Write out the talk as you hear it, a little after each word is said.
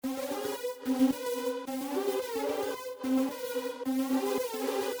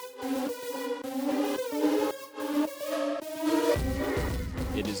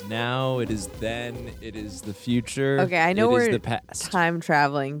It is now, it is then, it is the future. Okay, I know it we're is the past. time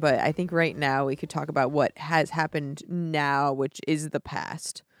traveling, but I think right now we could talk about what has happened now, which is the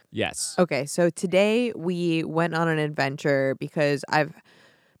past. Yes. Okay, so today we went on an adventure because I've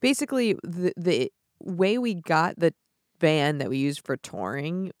basically the way we got the van that we used for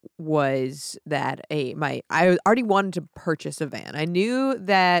touring was that I already wanted to purchase a van. I knew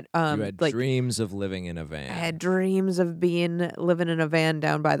that you had dreams of living in a van. I had dreams of living in a van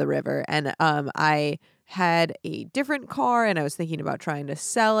down by the river, and I had a different car, and I was thinking about trying to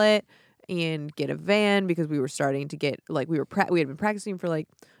sell it and get a van because we were starting to get we had been practicing for like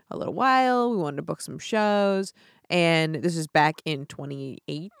a little while. We wanted to book some shows, and this is back in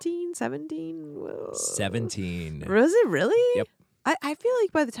 2018, 17? Whoa. 17. Was it really? Yep. I feel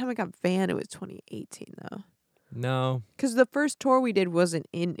like by the time I got van, it was 2018 though. No. Because the first tour we did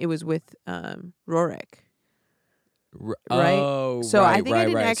it was with Rorik. Right? Oh, so right, I think right, I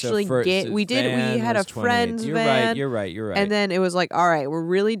didn't right. actually we had a friend's You're van. You're right. And then it was like, all right, we're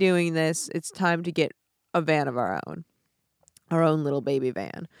really doing this. It's time to get a van of our own little baby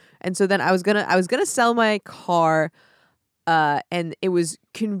van. And so then I was gonna sell my car, and it was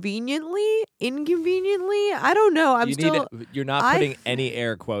inconveniently, I don't know. You're not putting any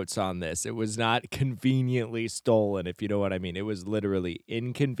air quotes on this. It was not conveniently stolen, if you know what I mean. It was literally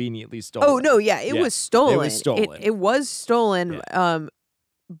inconveniently stolen. Oh no, yeah, it was stolen. It was stolen. It was stolen. Yeah.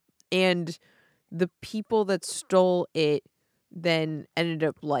 And the people that stole it then ended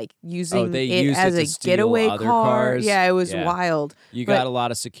up using it as a getaway car. Cars. Yeah, it was wild. You got a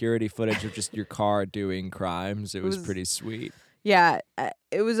lot of security footage of just your car doing crimes. It was pretty sweet. Yeah,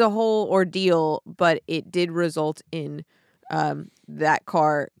 it was a whole ordeal, but it did result in that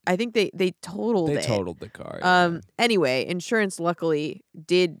car. I think they totaled it. They totaled the car. Anyway, insurance luckily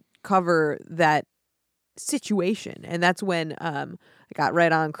did cover that situation, and that's when I got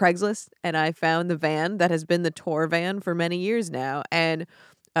right on Craigslist and I found the van that has been the tour van for many years now. And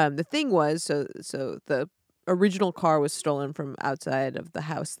the thing was, so the original car was stolen from outside of the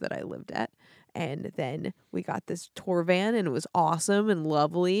house that I lived at, and then we got this tour van, and it was awesome and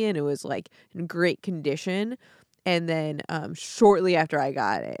lovely, and it was in great condition. And then shortly after I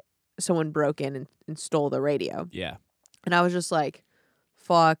got it, someone broke in and stole the radio. Yeah, and I was just like,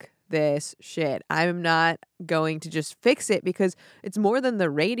 fuck this shit. I'm not going to just fix it, because it's more than the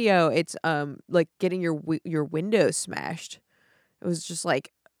radio. It's getting your windows smashed. It was just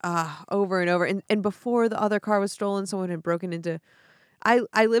over and over. And before the other car was stolen, someone had broken into.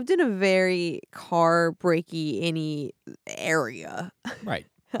 I lived in a very car breaky-any area. Right.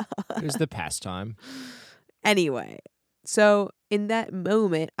 It was the pastime. Anyway, so in that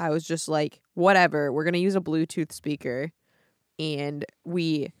moment, I was just like, whatever. We're gonna use a Bluetooth speaker, and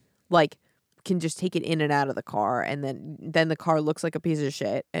we can just take it in and out of the car, and then the car looks like a piece of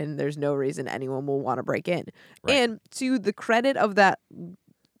shit, and there's no reason anyone will want to break in. Right. And to the credit of that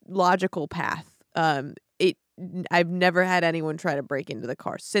logical path, I've never had anyone try to break into the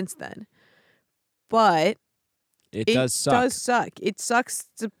car since then. But it does suck. It sucks.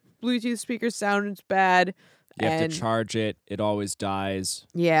 The Bluetooth speaker sounds bad. You have to charge it. It always dies.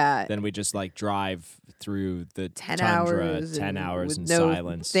 Yeah. Then we just drive through the 10 tundra, 10 hours in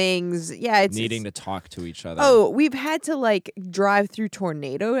silence. Things. Yeah, it's needing to talk to each other. Oh, we've had to drive through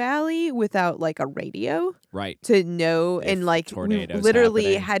Tornado Alley without a radio. Right. To know, if and we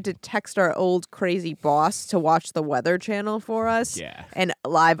literally had to text our old crazy boss to watch the Weather Channel for us. Yeah. And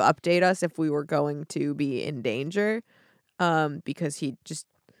live update us if we were going to be in danger, because he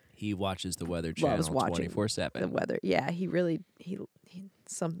watches the Weather Channel 24/7. The weather, yeah. He really he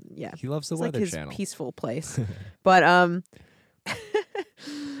loves the Weather Channel. His peaceful place. But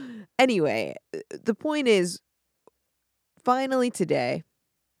anyway, the point is, finally today.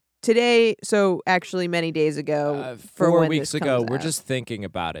 So actually, many days ago, 4 weeks ago, we're just thinking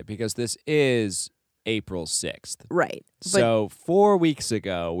about it because this is April 6th, right? So 4 weeks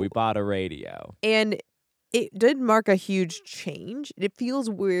ago, we bought a radio, and it did mark a huge change. It feels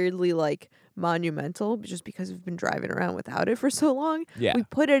weirdly monumental just because we've been driving around without it for so long. Yeah. We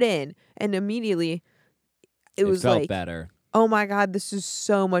put it in, and immediately it was felt better. Oh my God, this is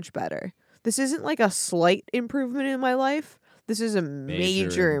so much better. This isn't a slight improvement in my life. This is a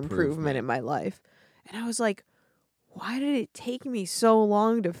major improvement in my life. And I was like, why did it take me so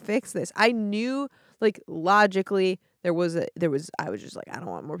long to fix this? I knew logically I was just I don't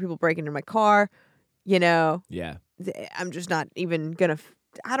want more people breaking into my car. Yeah. I'm just not even going to,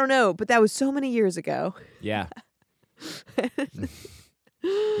 I don't know, but that was so many years ago. Yeah.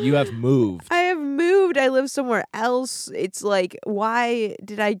 You have moved. I have moved. I live somewhere else. It's like, why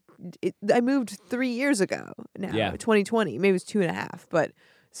did I moved 3 years ago now, Yeah. 2020. Maybe it was 2.5, but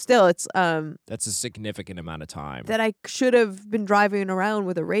still, it's That's a significant amount of time. that I should have been driving around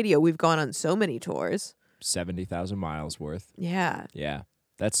with a radio. We've gone on so many tours. 70,000 miles worth. Yeah. Yeah.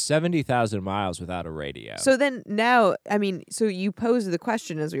 That's 70,000 miles without a radio. So then now, I mean, so you posed the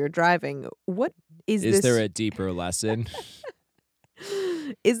question as we were driving, what is this? Is there a deeper lesson?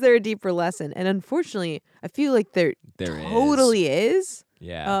 Is there a deeper lesson? And unfortunately, I feel like there There totally is.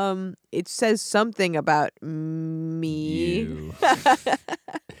 Yeah. It says something about me. You.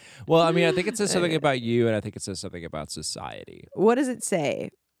 Well, I mean, I think it says something about you, and I think it says something about society. What does it say?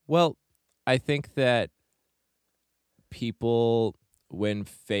 Well, I think that people, when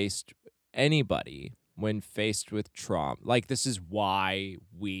faced with trauma, like, this is why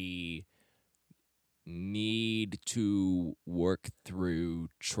we need to work through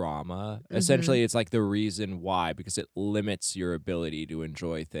trauma. Essentially, it's like the reason why, because it limits your ability to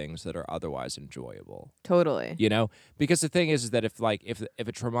enjoy things that are otherwise enjoyable. Totally. You know, because the thing is that if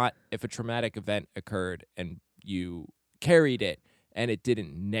a traumatic event occurred and you carried it and it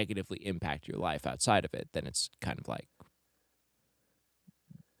didn't negatively impact your life outside of it, then it's kind of like,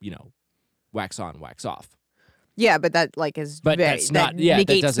 you know, wax on, wax off. Yeah, but that like is But very, that's not- that yeah, that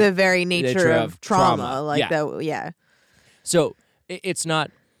negates doesn't- the very nature of trauma. trauma. Like Yeah. that. Yeah. So it's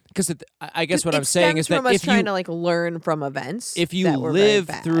not, because I guess what It I'm saying is stems that from us if trying you to like learn from events, if you that were very live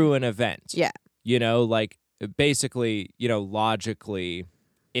bad. through an event, Yeah. you know, like basically, you know, logically,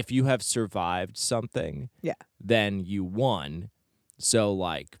 if you have survived something, Yeah. then you won. So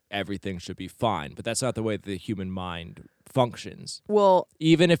like everything should be fine. But that's not the way the human mind functions. Well,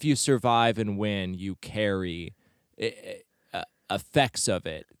 Even if you survive and win, you carry effects of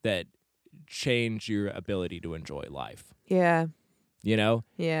it that change your ability to enjoy life. yeah. You know?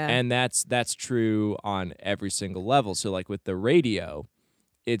 Yeah. And that's true on every single level. So like with the radio,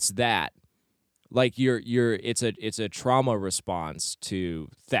 it's that. Like it's a trauma response to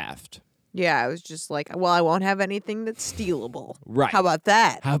theft. Yeah, I was just like, well, I won't have anything that's stealable. Right. How about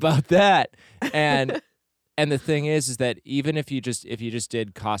that? How about that? And and the thing is that even if you just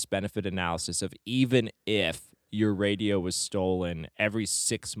did cost benefit analysis of even if your radio was stolen every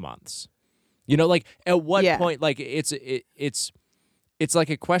 6 months, you know, like at what Yeah. point, like it's like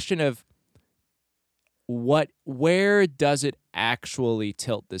a question of where does it actually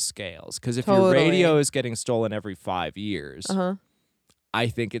tilt the scales? Because if your Totally. radio is getting stolen every 5 years, Uh-huh. I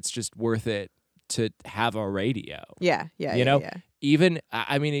think it's just worth it to have a radio. Yeah. Yeah. You yeah, know, yeah. even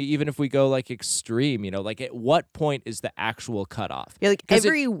if we go like extreme, you know, like at what point is the actual cutoff? Yeah, like 'Cause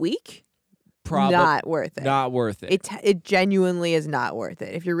every week, Probably not worth it. not worth it. It genuinely is not worth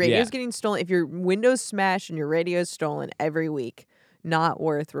it. If your radio's Yeah. getting stolen, if your window's smashed and your radio's stolen every week, not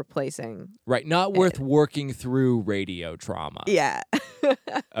worth replacing. Right, not worth working through radio trauma. Yeah.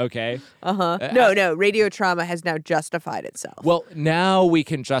 Okay. Uh-huh. No, radio trauma has now justified itself. Well, now we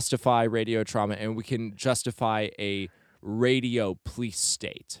can justify radio trauma, and we can justify a radio police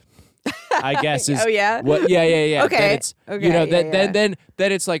state. I guess is Oh, yeah? what? Yeah. Okay, Then it's, okay, you know, yeah,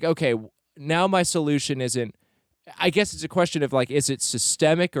 then it's like, okay, now my solution isn't. I guess it's a question of like, is it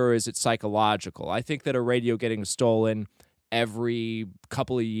systemic or is it psychological? I think that a radio getting stolen every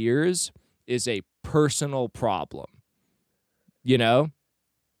couple of years is a personal problem. You know?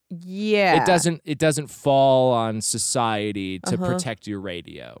 Yeah. It doesn't fall on society to Uh-huh. protect your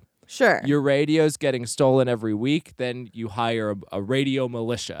radio. Sure. Your radio's getting stolen every week, then you hire a radio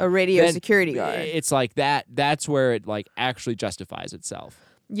militia. A radio Then security guard. It's like that's where it like actually justifies itself.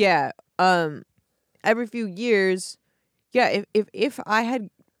 Yeah. Every few years, yeah, if I had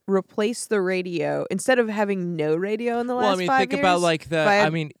replaced the radio instead of having no radio in the last Well, I mean, 5 think years, about like if I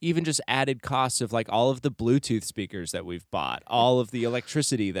had- even just added costs of like all of the Bluetooth speakers that we've bought, all of the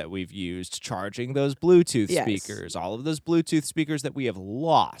electricity that we've used charging those Bluetooth Yes. speakers, all of those Bluetooth speakers that we have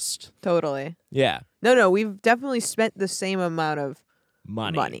lost. Totally. Yeah. No, we've definitely spent the same amount of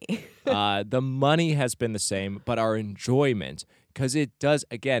money. The money has been the same, but our enjoyment, because it does,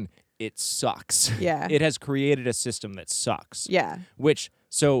 again, it sucks. Yeah. It has created a system that sucks. Yeah.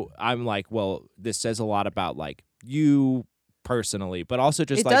 So I'm like, well, this says a lot about like you personally, but also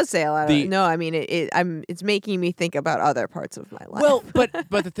just It like does say a lot the- of no, I mean it's making me think about other parts of my life. Well, but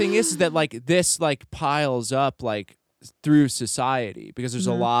the thing is that like this like piles up like through society because there's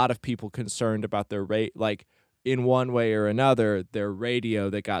a lot of people concerned about their rate, like in one way or another, their radio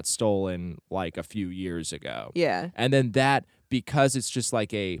that got stolen like a few years ago. yeah. And then that, because it's just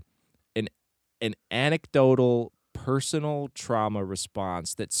like an anecdotal personal trauma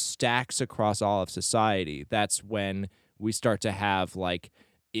response that stacks across all of society, that's when we start to have like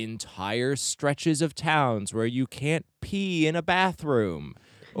entire stretches of towns where you can't pee in a bathroom,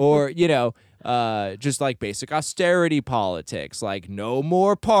 or just like basic austerity politics, like no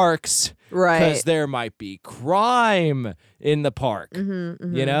more parks Right. because there might be crime in the park.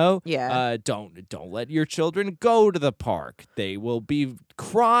 Yeah. Don't let your children go to the park. They will be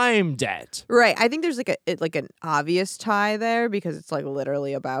crime debt. Right. I think there's like an obvious tie there because it's like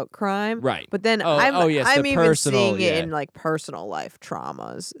literally about crime. Right. But then yes, I'm the even personal, seeing it yeah. in like personal life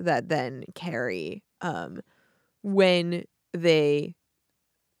traumas that then carry when they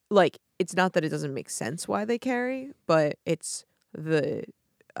like, it's not that it doesn't make sense why they carry, but it's the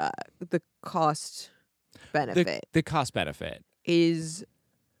cost benefit The cost benefit. is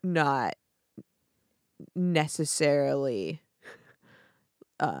not necessarily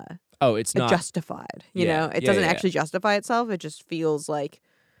It's not justified. You Yeah, know, it yeah, doesn't yeah. actually justify itself. It just feels like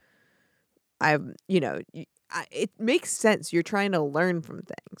it makes sense. You're trying to learn from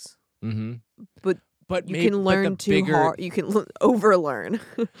things, Mm-hmm. but But you maybe, can learn but the too bigger, hard. You can overlearn.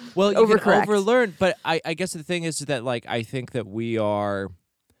 Well, you can Overcorrect. overlearn, but I guess the thing is that like I think that we are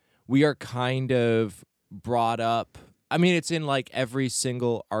kind of brought up. I mean, it's in like every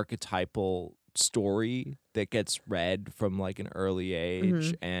single archetypal story that gets read from like an early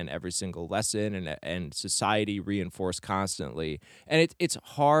age, and every single lesson and society reinforced constantly. And it's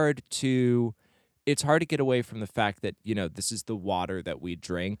hard to get away from the fact that this is the water that we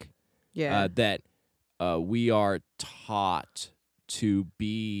drink. Yeah. That we are taught to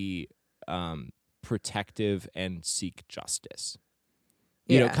be protective and seek justice.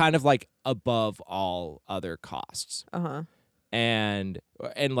 Kind of like above all other costs. And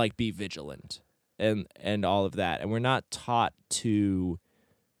like be vigilant and all of that. And we're not taught to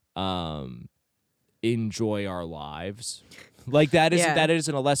enjoy our lives. Like that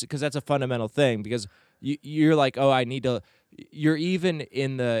isn't a lesson, because that's a fundamental thing, because you're like, oh, I need to. You're even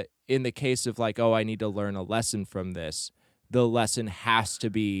in the case of like, oh, I need to learn a lesson from this. The lesson has to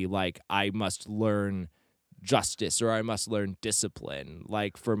be like, I must learn justice, or I must learn discipline,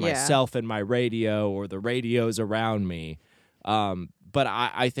 like for myself and my radio or the radios around me. But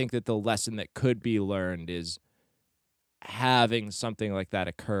I think that the lesson that could be learned is having something like that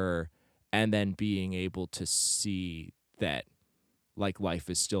occur and then being able to see that like life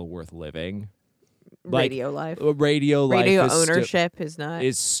is still worth living. Radio life. Radio Radio life ownership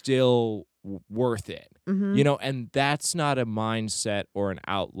is still worth it. Mm-hmm. And that's not a mindset or an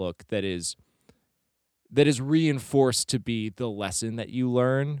outlook that is reinforced to be the lesson that you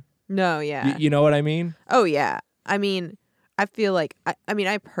learn. No, yeah. You know what I mean? Oh, yeah. I mean, I feel like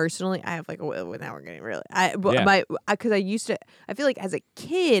I personally, I have like now we're getting really because I feel like as a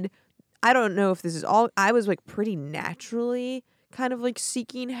kid, I don't know if this is all, I was like pretty naturally kind of like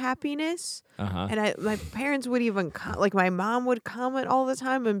seeking happiness. And my parents would even like my mom would comment all the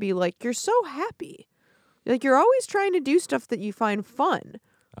time and be like, "You're so happy. Like you're always trying to do stuff that you find fun."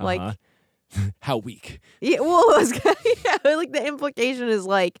 Like how weak. Yeah, well, like the implication is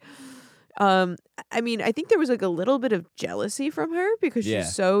like, I mean, I think there was like a little bit of jealousy from her because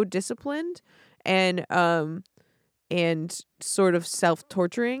she's so disciplined and sort of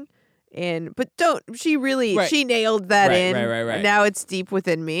self-torturing. But she nailed that in. Right. Now it's deep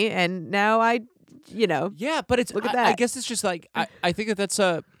within me, and now Yeah, but it's, look at that. I guess it's just like, I think that's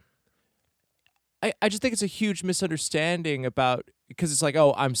I just think it's a huge misunderstanding about, because it's like,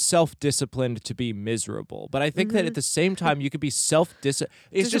 oh, I'm self-disciplined to be miserable. But I think that at the same time, you could be self-disciplined.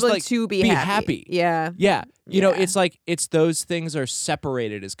 It's just like to be happy. Yeah. Yeah. You know, it's like, it's those things are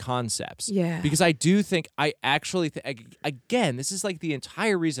separated as concepts. Yeah. Because I do think, I actually, again, this is like the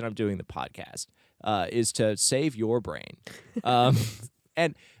entire reason I'm doing the podcast, is to save your brain.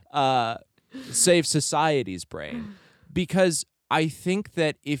 And save society's brain. Because I think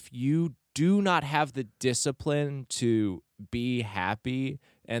that if you do not have the discipline to be happy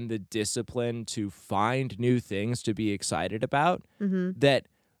and the discipline to find new things to be excited about, that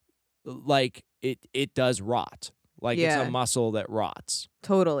like it does rot. Like it's a muscle that rots.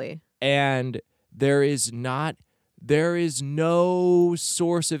 Totally. And there is no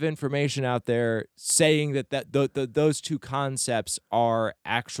source of information out there saying that those two concepts are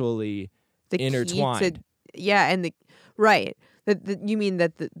actually intertwined. Right. You mean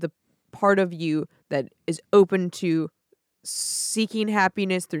that the part of you that is open to seeking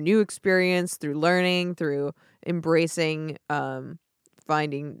happiness through new experience, through learning, through embracing,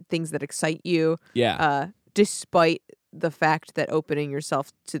 finding things that excite you. Yeah. Despite the fact that opening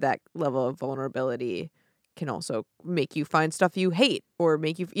yourself to that level of vulnerability can also make you find stuff you hate or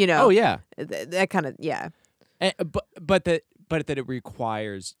make you, Oh yeah. That kind of, yeah. But that it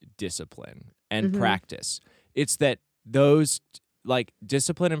requires discipline and practice. It's that those like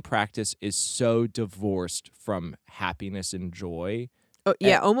discipline and practice is so divorced from happiness and joy. Oh,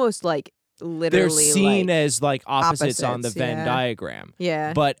 yeah, And almost like they're literally seen like as like opposites on the opposites, Venn yeah. diagram.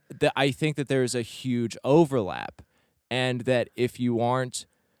 Yeah. But I think that there's a huge overlap, and that if you aren't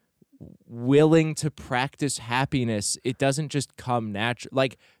willing to practice happiness, it doesn't just come natural.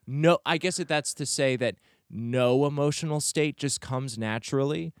 Like, no, I guess that's to say that no emotional state just comes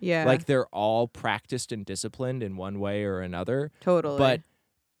naturally. Yeah. Like, they're all practiced and disciplined in one way or another. Totally. But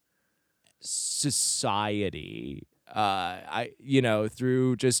society,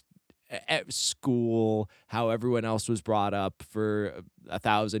 through just school, how everyone else was brought up for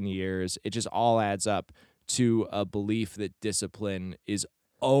 1,000 years, it just all adds up to a belief that discipline is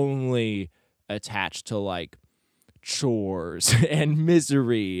only attached to like chores and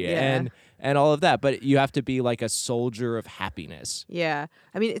misery Yeah. and all of that. But you have to be like a soldier of happiness. Yeah.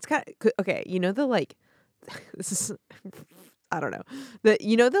 I mean, it's kind of okay. You know the like, this is, I don't know. The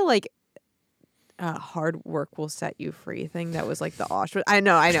like, hard work will set you free thing that was like the Auschwitz. I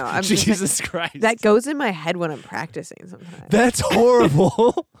know. I'm just like, Jesus Christ. that goes in my head when I'm practicing sometimes. That's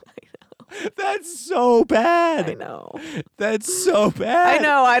horrible. That's so bad. I know. That's so bad. I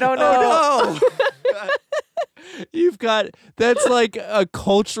know. I don't know. Oh, no. You've got, that's like a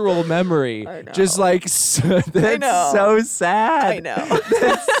cultural memory. I know. Just like, that's know. so sad. I know.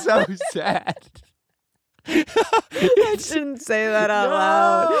 That's so sad. I shouldn't say that out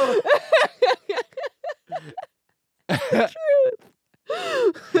loud.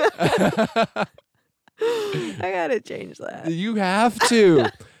 I gotta change that. You have to.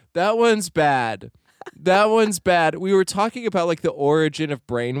 That one's bad. That one's bad. We were talking about like the origin of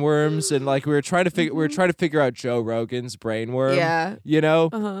brainworms, and like we were trying to figure out Joe Rogan's brainworm. Yeah. You know?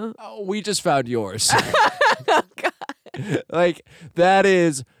 Uh-huh. Oh, we just found yours. Oh, God. Like that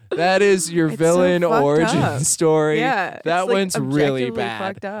is your It's so villain fucked origin up. story. Yeah, That it's, like, one's really objectively bad.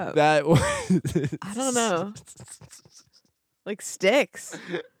 fucked up. That I don't know. Like sticks.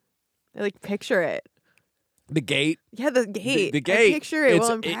 I like picture it. The gate. Yeah, the gate. The gate. I picture it It's-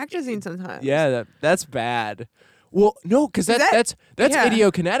 while I'm practicing sometimes. Yeah, that's bad. Well, no, because that's yeah.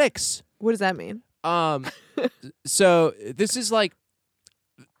 idiokinetics. What does that mean? So this is like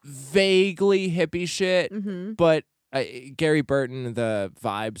vaguely hippie shit, Mm-hmm. but Gary Burton, the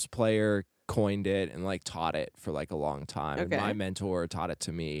Vibes player, coined it and like taught it for like a long time. And Okay. my mentor taught it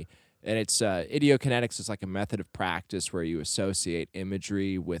to me. And it's idiokinetics is like a method of practice where you associate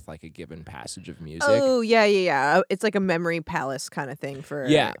imagery with like a given passage of music. Oh, yeah. It's like a memory palace kind of thing for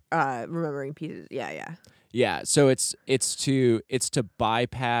Yeah. remembering pieces. Yeah. Yeah, so it's to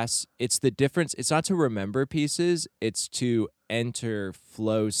bypass. It's the difference. It's not to remember pieces. It's to enter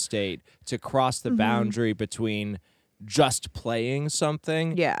flow state, to cross the boundary between just playing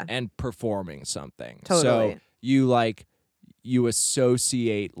something Yeah. and performing something. Totally. So you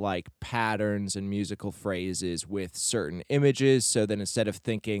associate like patterns and musical phrases with certain images. So then instead of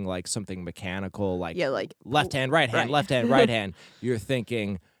thinking like something mechanical, like Yeah, like left hand, right hand, right. left hand, right hand, you're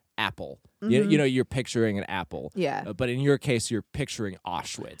thinking apple. You know, you're picturing an apple. Yeah. But in your case, you're picturing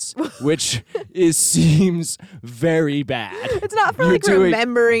Auschwitz, which seems very bad. It's not for You're like doing-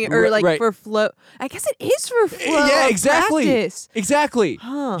 remembering or like right. for flow. I guess it is for flow. Yeah, of exactly. Practice. Exactly.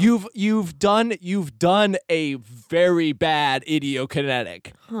 Huh. You've done a very bad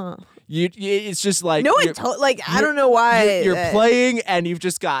idiokinetic. Huh. It's just like No, you're- I don't know why. you're playing and you've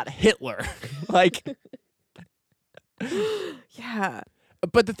just got Hitler. Like, Yeah.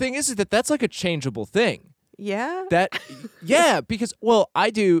 but the thing is that that's like a changeable thing. Yeah. Yeah, because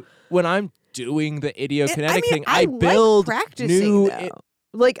I do when I'm doing the idiokinetic thing. I build like practicing new. though.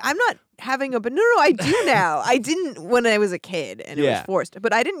 Like I'm not having but no, I do now. I didn't when I was a kid and it Yeah. was forced,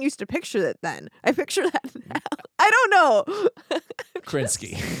 but I didn't used to picture that then. I picture that now. I don't know.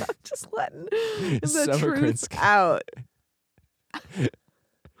 Krinsky. I'm just letting the Summer truth Krinsky. out.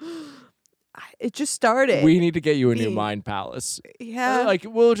 It just started. We need to get you a new being- mind palace. yeah. Like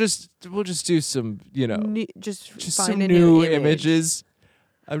we'll just do some, just just find some a new image. images.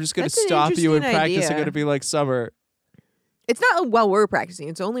 I'm just gonna That's an stop you and interesting practice. I'm idea. gonna be like Summer. It's not while we're practicing.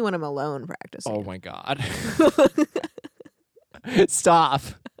 It's only when I'm alone practicing. Oh my god. Stop.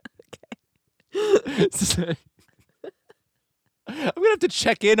 Okay. I'm gonna have to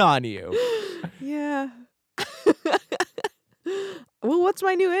check in on you. Yeah. Well, what's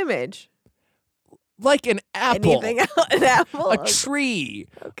my new image? Like an apple. Anything else? An apple? A tree.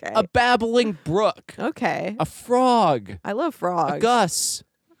 Okay. A babbling brook. Okay. A frog. I love frogs. A Gus.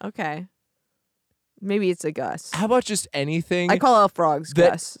 Okay. Maybe it's a Gus. How about just anything I call all frogs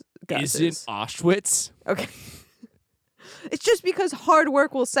that Gus. isn't Gus's. Auschwitz? Okay. It's just because hard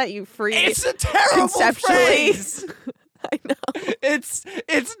work will set you free. It's a terrible conceptually. phrase. I know. It's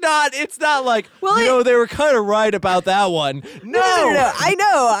not like, Well, they were kind of right about that one. No. I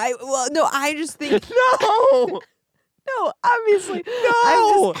know. I just think No. no, obviously.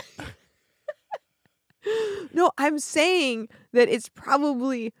 No. No, I'm saying that it's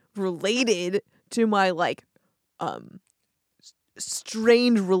probably related to my like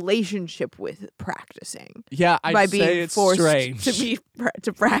strained relationship with practicing. Yeah, I'd by say being it's forced strange.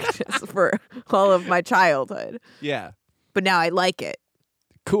 to practice for all of my childhood. Yeah. But now I like it.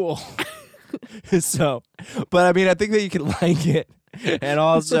 Cool. So, but I mean, I think that you can like it and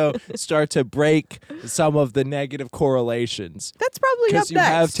also start to break some of the negative correlations. That's probably up Because you next.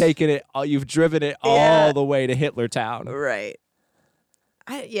 have taken it, you've driven it all the way to Hitler Town. Right.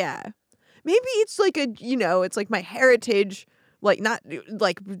 Yeah. Maybe it's like it's like my heritage, like not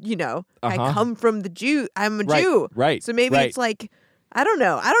like, I come from the Jew. I'm a Jew. Right. So maybe it's like, I don't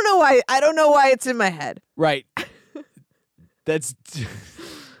know. I don't know why it's in my head. Right. That's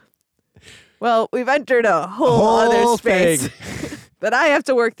Well, we've entered a whole other space thing. that I have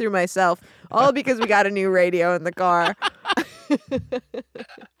to work through myself, all because we got a new radio in the car.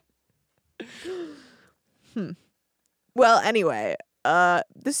 Well, anyway,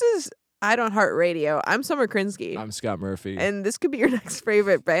 this is I Don't Heart Radio. I'm Summer Krinsky. I'm Scott Murphy. And this could be your next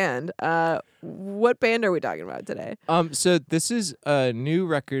favorite band. What band are we talking about today? So this is a new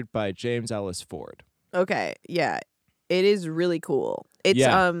record by James Ellis Ford. Okay, yeah. It is really cool. It's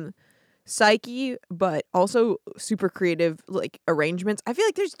psyche, but also super creative, like arrangements. I feel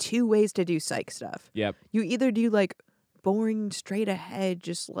like there's two ways to do psych stuff. Yep. You either do like boring, straight ahead,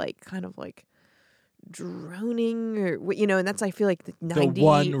 just like kind of like droning, or and that's I feel like the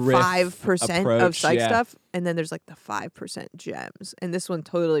 95% of psych stuff, and then there's like the 5% gems, and this one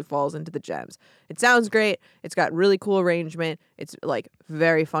totally falls into the gems. It sounds great. It's got really cool arrangement. It's like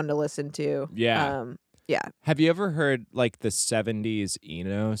very fun to listen to. Yeah. Yeah. Have you ever heard like the 70s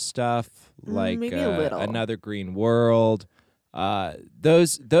Eno stuff? Like maybe a little. Another Green World.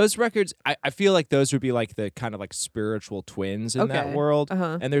 Those records, I feel like those would be like the kind of like spiritual twins in that world.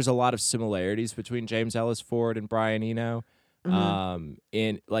 And there's a lot of similarities between James Ellis Ford and Brian Eno.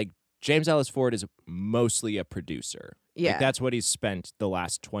 In like James Ellis Ford is mostly a producer. Yeah. Like, that's what he's spent the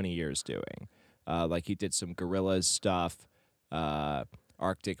last 20 years doing. Like he did some Gorillaz stuff,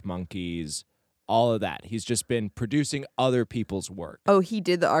 Arctic Monkeys, all of that. He's just been producing other people's work. Oh, he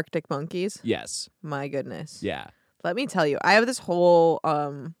did the Arctic Monkeys? Yes. My goodness. Yeah. Let me tell you, I have this whole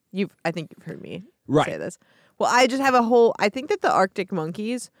I think you've heard me say this. Well, I just have I think that the Arctic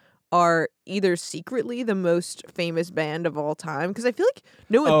Monkeys are either secretly the most famous band of all time, because I feel like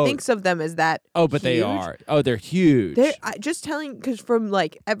no one thinks of them as that. Oh, but they are. Oh, they're huge. Just telling, because from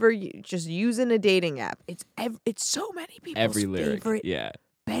like just using a dating app, it's so many people's favorite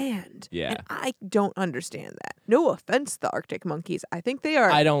band. Yeah. And I don't understand that. No offense, the Arctic Monkeys. I think they are.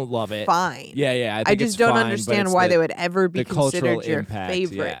 I don't love it. Fine. Yeah. I think I just it's don't fine, understand why they would ever be considered your impact,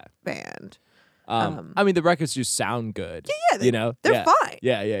 favorite band. I mean, the records just sound good. Yeah, they're fine.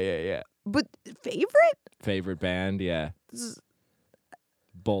 Yeah. But Favorite band, yeah.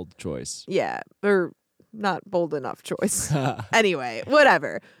 Bold choice. Yeah, or not bold enough choice. Anyway,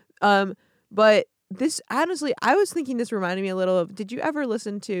 whatever. But this, honestly, I was thinking this reminded me a little of, did you ever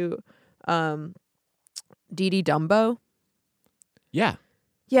listen to Dee Dee Dumbo? Yeah.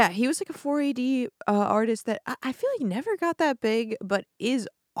 Yeah, he was like a 4AD artist that I feel like never got that big, but is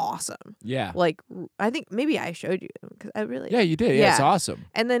awesome. Yeah. Like, I think maybe I showed you, because I really... Yeah, you did. Yeah, it's awesome.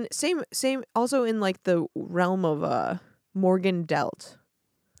 And then same also in like the realm of Morgan Delt.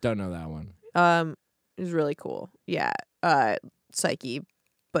 Don't know that one. It was really cool. Yeah. Psyche,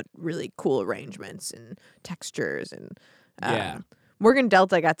 but really cool arrangements and textures, and Morgan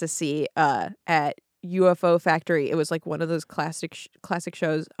Delt I got to see at UFO Factory. It was like one of those classic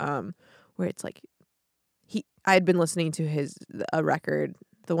shows where it's like I had been listening to a record,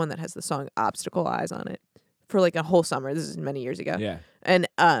 the one that has the song Obstacle Eyes on it, for like a whole summer. This is many years ago. Yeah. And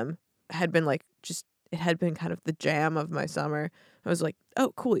had been like it had been kind of the jam of my summer. I was like,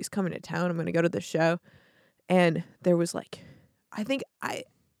 oh cool, he's coming to town. I'm gonna go to the show. And there was like,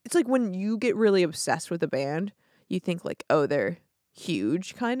 it's like when you get really obsessed with a band, you think like, oh, they're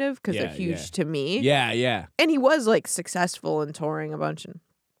huge, kind of, because they're huge to me. Yeah. And he was like successful in touring a bunch,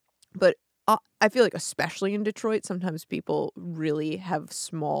 but I feel like especially in Detroit, sometimes people really have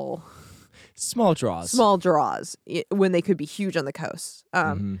small draws when they could be huge on the coast.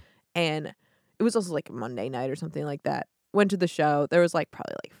 And it was also like Monday night or something like that. Went to the show. There was like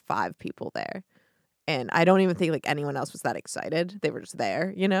probably like 5 people there. And I don't even think like anyone else was that excited. They were just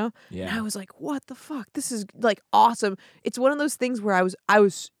there, you know? Yeah. And I was like, what the fuck? This is like awesome. It's one of those things where I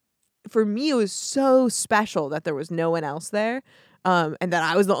was for me it was so special that there was no one else there. And that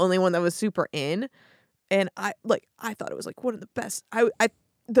I was the only one that was super in. And I thought it was like one of the best.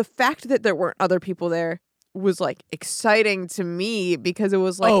 The fact that there weren't other people there was like exciting to me because it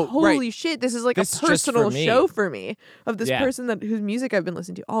was like, holy shit, this is like a personal show for me of this person whose music I've been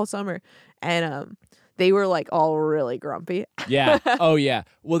listening to all summer. And they were like all really grumpy. Yeah. Oh yeah.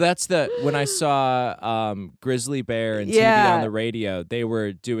 Well, that's when I saw Grizzly Bear and TV on the radio, they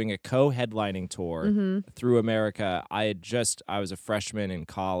were doing a co-headlining tour through America. I was a freshman in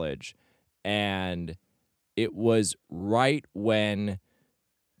college, and it was right when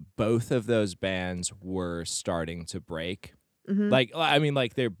both of those bands were starting to break. Like, I mean,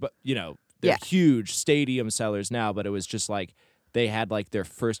 like they're huge stadium sellers now, but it was just like they had like their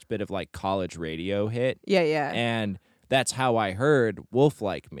first bit of like college radio hit. Yeah. And that's how I heard Wolf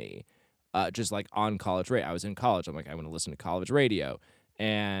Like Me, just like on college radio. I was in college. I'm like, I'm going to listen to college radio.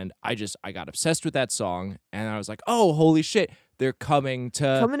 And I got obsessed with that song. And I was like, oh, holy shit. They're coming to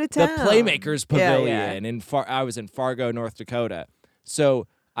town. The Playmakers Pavilion. I was in Fargo, North Dakota. So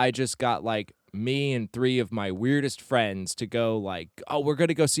I just got like me and 3 of my weirdest friends to go like, oh, we're going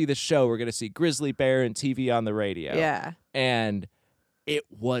to go see this show. We're going to see Grizzly Bear and TV on the radio. Yeah. And it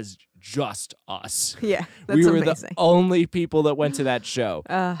was just us. Yeah, that's we were amazing. the only people that went to that show.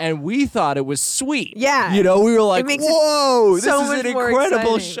 And we thought it was sweet. Yeah. You know, we were like, whoa, this so is an much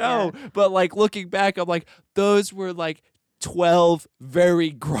incredible exciting. show. Yeah. But like looking back, I'm like, those were like 12 very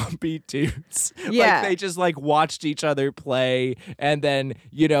grumpy dudes. Yeah. Like they just like watched each other play, and then,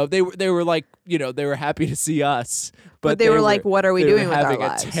 you know, they were like, you know, they were happy to see us. But they were like, what are we doing with our having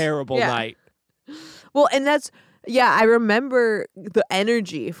lives? a terrible night. Well, and that's I remember the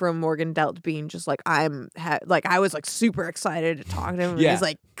energy from Morgan Delt being just like, I was like super excited to talk to him. Yeah. He's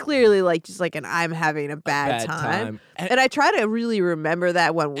like clearly like just like, and I'm having a bad time. And I try to really remember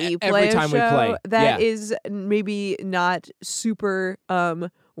that when we play every a time show we play. that is maybe not super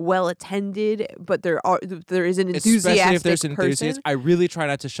well attended, but there is an enthusiastic Especially if there's person. enthusiasm. I really try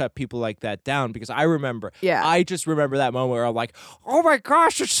not to shut people like that down, because I just remember that moment where I'm like, oh my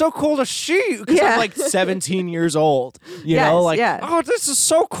gosh, it's so cool to see you, because I'm like 17 years old, you know, like, oh, this is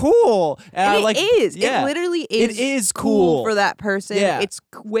so cool. And it is. Yeah, it literally is. It is cool for that person. Yeah. It's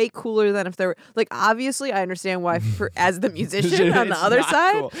way cooler than if there were, like, obviously I understand why as the musician on the other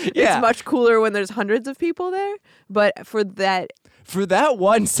side, cool. Yeah. it's much cooler when there's hundreds of people there. But for that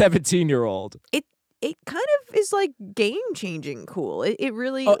one 17-year-old, it kind of is like game-changing cool. It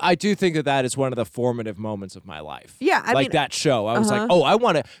really... Oh, I do think that is one of the formative moments of my life. Yeah, I mean... that show. I was like, oh, I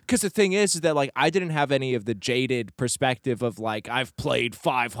want to... Because the thing is that, like, I didn't have any of the jaded perspective of, like, I've played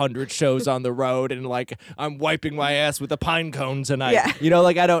 500 shows on the road and, like, I'm wiping my ass with a pine cone tonight. Yeah. You know,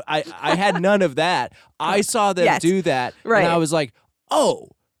 like, I had none of that. I saw them do that, right. And I was like, oh...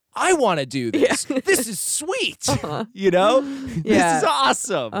 I want to do this. Yeah. This is sweet. You know? Yeah. This is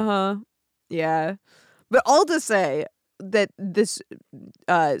awesome. Yeah. But all to say that this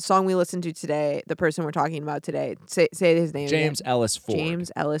song we listened to today, the person we're talking about today, say his name James again. Ellis Ford.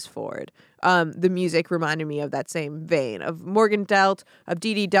 James Ellis Ford. The music reminded me of that same vein of Morgan Delt, of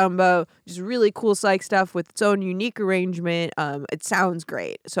Dee Dee Dumbo, just really cool psych stuff with its own unique arrangement. It sounds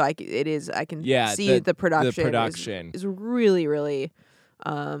great. So I can see the production. The production is really, really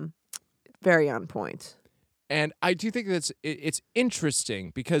very on point. And I do think that it's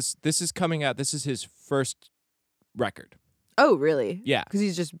interesting because this is coming out. This is his first record. Oh, really? Yeah. Because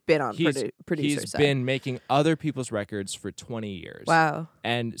he's just been on producer He's side. been making other people's records for 20 years. Wow.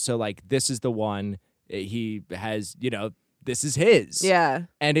 And so, like, this is the one he has, you know, this is his. Yeah.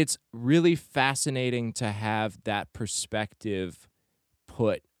 And it's really fascinating to have that perspective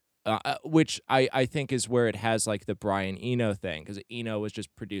put, which I think is where it has, like, the Brian Eno thing, because Eno was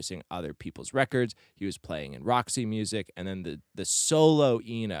just producing other people's records. He was playing in Roxy Music, and then the solo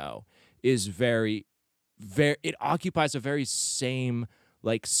Eno is very, it occupies a very same,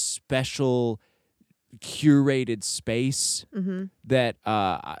 like, special curated space that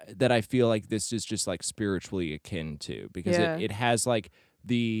I feel like this is just, like, spiritually akin to, because it has, like,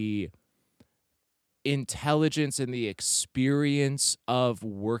 the intelligence and the experience of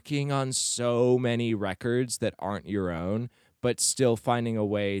working on so many records that aren't your own, but still finding a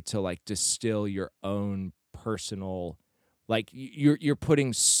way to, like, distill your own personal, like, you're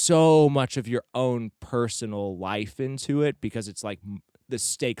putting so much of your own personal life into it, because it's like the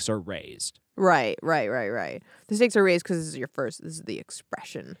stakes are raised. Right. The stakes are raised because this is the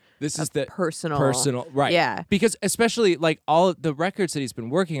expression. This is the personal, right? Yeah, because especially, like, all the records that he's been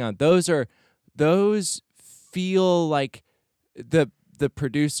working on, those are those feel like the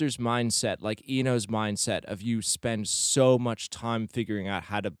producer's mindset, like Eno's mindset of you spend so much time figuring out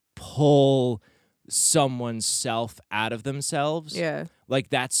how to pull someone's self out of themselves. Yeah. Like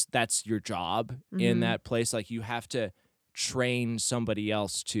that's your job in Mhm. that place. Like you have to train somebody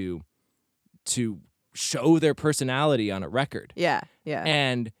else to show their personality on a record. Yeah. Yeah.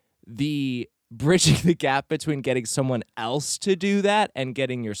 And the bridging the gap between getting someone else to do that and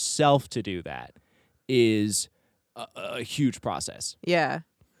getting yourself to do that is a huge process. Yeah.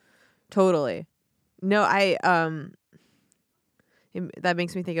 Totally. No, that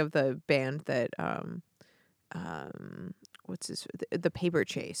makes me think of the band that what's the Paper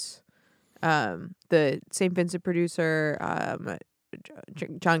Chase. The St. Vincent producer,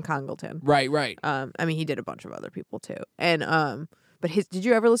 John Congleton. Right. I mean, he did a bunch of other people too. And but did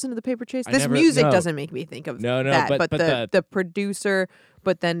you ever listen to the Paper Chase? I This never- music no. doesn't make me think of No, that, but the producer,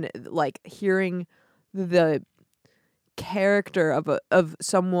 but then like hearing the character of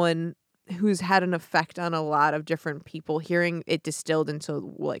someone who's had an effect on a lot of different people, hearing it distilled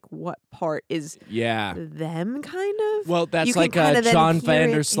into like what part is yeah. them, kind of. Well, that's You can like kinda then John hear it in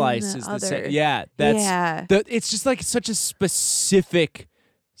Vanderslice the is the other- same. Yeah, that's Yeah. it's just like such a specific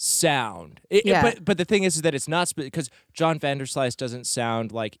sound. Yeah. But the thing is that it's not because John Vanderslice doesn't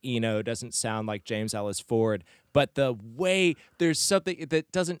sound like Eno, doesn't sound like James Ellis Ford, but the way there's something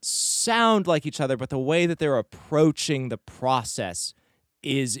that doesn't sound like each other, but the way that they're approaching the process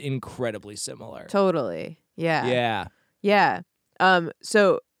is incredibly similar. Totally. Yeah. Yeah. Yeah.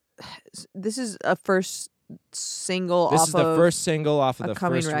 So this is a first single This off is the of first single off of a the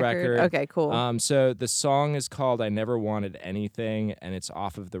coming first record. Okay, cool. So the song is called I Never Wanted Anything, and it's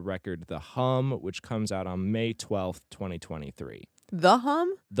off of the record The Hum, which comes out on May 12th, 2023. The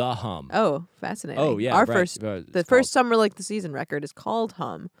Hum? The Hum. Oh, fascinating. Oh, yeah. Our right. first It's the first Summer Like the Season record is called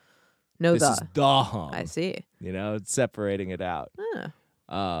Hum. No, This is The Hum. I see. You know, it's separating it out. Huh.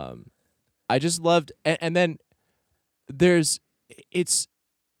 I just loved, and then it's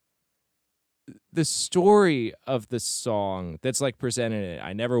the story of the song that's like presented in it.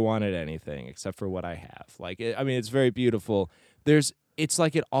 I never wanted anything except for what I have. Like, it's very beautiful. It's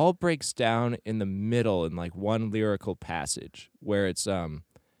like it all breaks down in the middle in like one lyrical passage where it's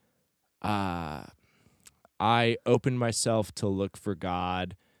I opened myself to look for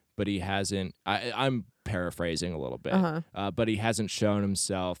God, but he hasn't. I'm paraphrasing a little bit, but he hasn't shown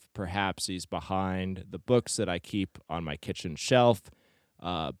himself. Perhaps he's behind the books that I keep on my kitchen shelf.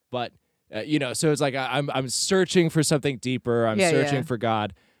 But so it's like I'm searching for something deeper. I'm searching for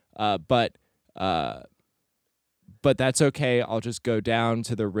God, but that's okay. I'll just go down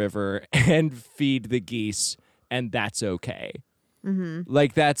to the river and feed the geese, and that's okay. Mm-hmm.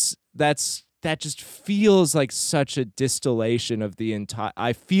 Like that just feels like such a distillation of the entire.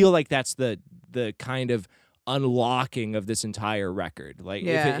 I feel like that's the kind of unlocking of this entire record. Like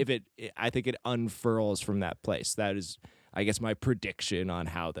if it I think it unfurls from that place. That is, I guess, my prediction on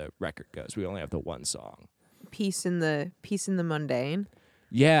how the record goes. We only have the one song. Peace in the mundane.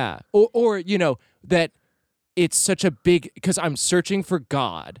 Yeah. Or that it's such a big, because I'm searching for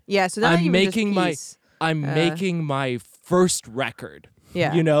God. Yeah, so not I'm even making just peace. making my first record.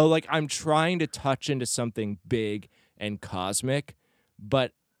 Yeah. Like I'm trying to touch into something big and cosmic,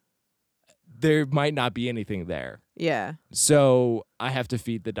 but there might not be anything there. Yeah. So I have to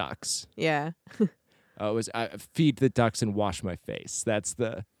feed the ducks. Yeah. I feed the ducks and wash my face. That's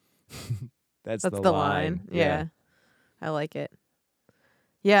the that's the line. Yeah. I like it.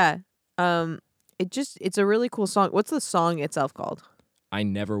 Yeah. It's a really cool song. What's the song itself called? I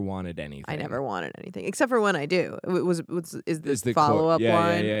never wanted anything. I never wanted anything except for when I do. Is the the follow up quote.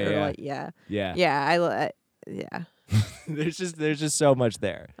 line? Yeah. Or like yeah. Yeah. Yeah. there's just so much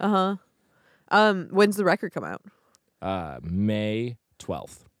there. When's the record come out? May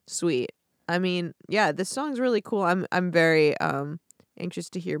 12th. Sweet. I mean, yeah, this song's really cool. I'm very anxious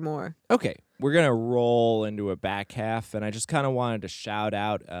to hear more. Okay, we're gonna roll into a back half, and I just kind of wanted to shout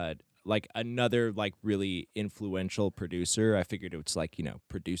out like another like really influential producer. I figured it's like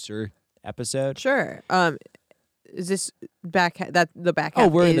producer episode. Sure. Is this back the back Oh,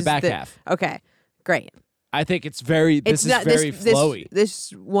 half? we're in the is back half. Okay, great. I think it's very. This is very flowy.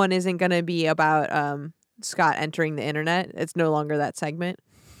 This one isn't gonna be about Scott entering the internet. It's no longer that segment.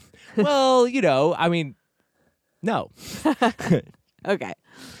 Well, I mean, no. Okay.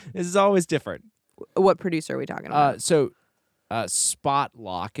 This is always different. What producer are we talking about? Spot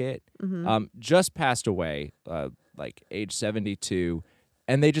Lockett just passed away, like age 72,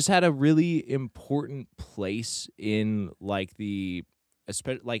 and they just had a really important place in like the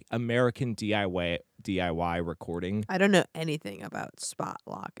American DIY recording. I don't know anything about Spot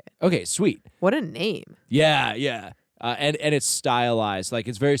Locket. Okay, sweet. What a name. Yeah, yeah. And it's stylized. Like,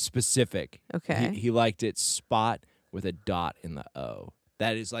 it's very specific. Okay. He liked it spot with a dot in the O.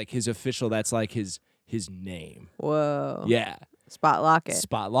 That is like his official, that's like his name. Whoa. Yeah. Spot Locket.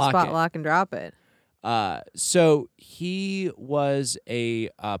 Spot Locket. Spot Lock and Drop It. So he was a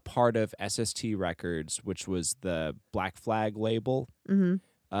part of SST Records, which was the Black Flag label.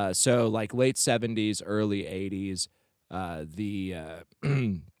 Mm-hmm. So like late 70s, early 80s,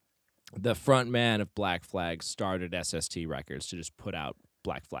 the front man of Black Flag started SST Records to just put out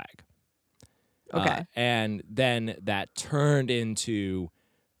Black Flag. Okay. And then that turned into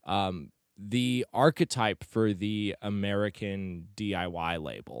the archetype for the American DIY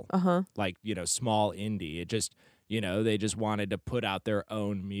label. Uh-huh. Like, small indie. It just, they just wanted to put out their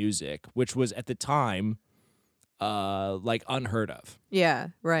own music, which was at the time like unheard of. Yeah,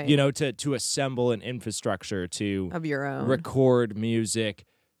 right. To assemble an infrastructure to of your own. record music,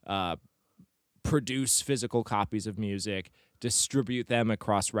 produce physical copies of music, distribute them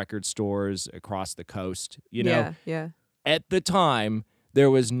across record stores across the coast. Yeah. At the time, there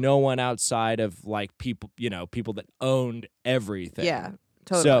was no one outside of like people that owned everything. Yeah,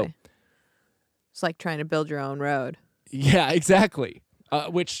 totally. So, it's like trying to build your own road. Yeah, exactly.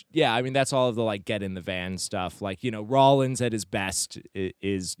 Which, I mean, that's all of the like get in the van stuff. Like, Rollins at his best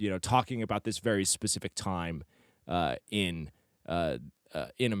is talking about this very specific time in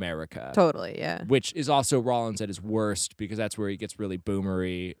America. Totally, yeah. Which is also Rollins at his worst, because that's where he gets really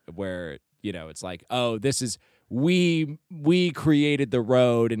boomery, where, it's like, oh, this is, we created the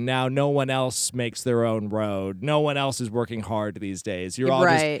road, and now no one else makes their own road. No one else is working hard these days. You're all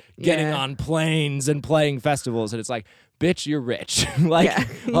just getting on planes and playing festivals, and it's like, bitch, you're rich. Like,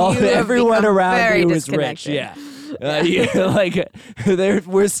 everyone around you is rich. Yeah.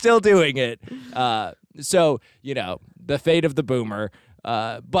 We're still doing it. So, the fate of the boomer.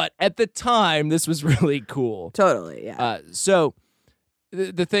 But at the time, this was really cool. Totally, yeah. So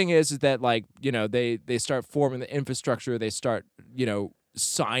the thing is that, like, they start forming the infrastructure. They start,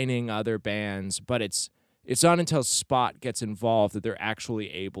 signing other bands. But it's not until Spot gets involved that they're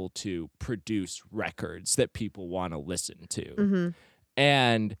actually able to produce records that people want to listen to. Mm-hmm.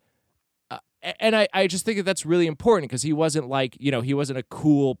 And I just think that's really important, because he wasn't like, he wasn't a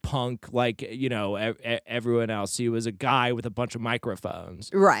cool punk like, everyone else. He was a guy with a bunch of microphones.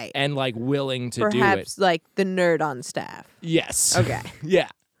 Right. And like willing to do it. Perhaps like the nerd on staff. Yes. Okay. Yeah.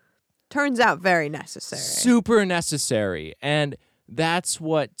 Turns out very necessary. Super necessary. And that's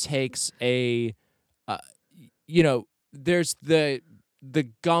what takes a, there's the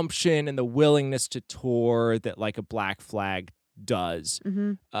gumption and the willingness to tour that like a Black Flag does.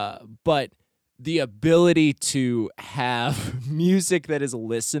 Mm-hmm. But the ability to have music that is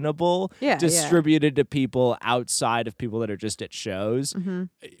listenable distributed to people outside of people that are just at shows,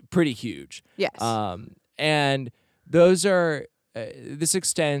 pretty huge. Yes. And those are, this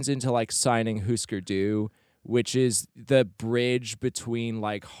extends into like signing Husker Du, which is the bridge between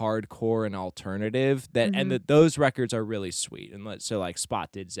like hardcore and alternative, and those records are really sweet. And so like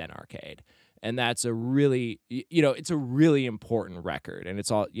Spot did Zen Arcade, and that's a really, it's a really important record, and it's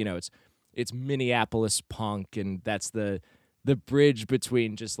all, it's Minneapolis punk, and that's the bridge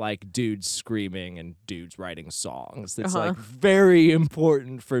between just like dudes screaming and dudes writing songs. That's like very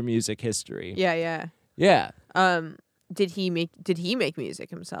important for music history. Yeah. Did he make music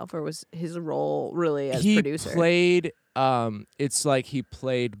himself, or was his role really as producer? He played. It's like he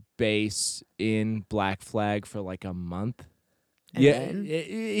played bass in Black Flag for like a month. And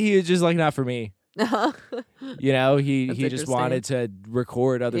he was just like, not for me. He just wanted to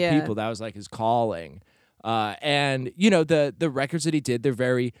record other people. That was like his calling. And the records that he did, they're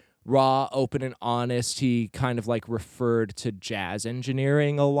very raw, open, and honest. He kind of like referred to jazz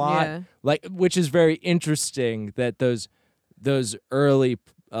engineering a lot, like, which is very interesting that those early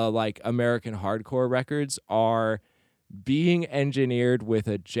like American hardcore records are being engineered with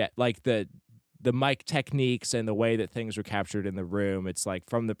like the mic techniques and the way that things were captured in the room. It's like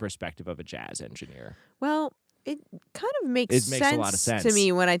from the perspective of a jazz engineer. Well, it kind of makes a lot of sense to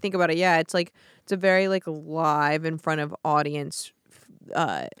me when I think about it. Yeah, it's like it's a very like live in front of audience.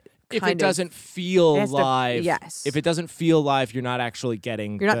 If it doesn't feel live, yes. If it doesn't feel live, you're not actually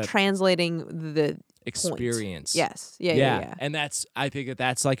getting. You're not translating the experience. Point. Yes. Yeah. And I think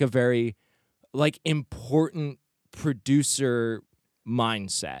that's like a very like important producer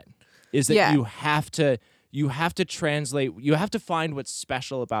mindset. Is that you have to translate, you have to find what's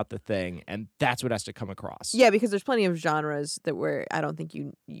special about the thing, and that's what has to come across. Yeah, because there's plenty of genres that I don't think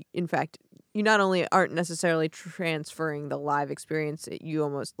in fact, you not only aren't necessarily transferring the live experience, you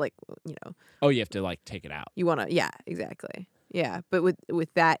almost like, Oh, you have to like take it out. you want to, yeah, exactly. Yeah. But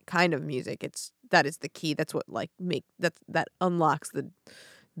with that kind of music, that is the key. That's what like that unlocks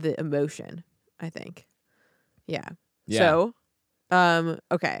the emotion, I think. Yeah. Yeah. So,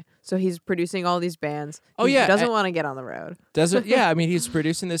 okay. So he's producing all these bands. Oh, He yeah, doesn't want to get on the road. Yeah, I mean, he's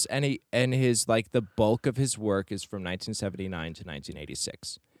producing this, and his like the bulk of his work is from 1979 to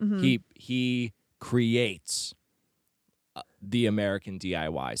 1986. He creates the American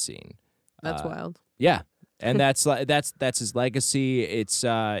DIY scene. That's wild. Yeah, and that's his legacy. It's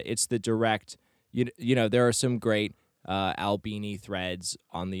the direct. You know, there are some great Albini threads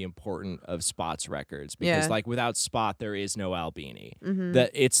on the importance of Spot's records because, Yeah. like, without Spot, there is no Albini. Mm-hmm.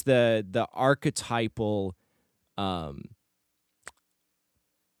 It's the archetypal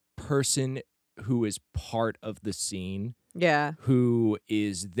person who is part of the scene, Yeah. who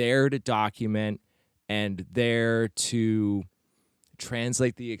is there to document and there to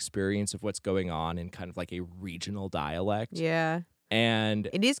translate the experience of what's going on in kind of like a regional dialect. Yeah. And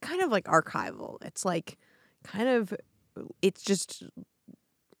It is kind of like archival. It's like it's just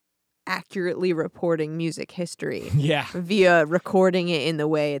accurately reporting music history yeah, via recording it in the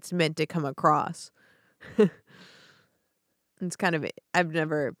way it's meant to come across. It's kind of,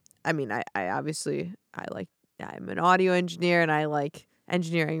 I obviously, I'm an audio engineer and I like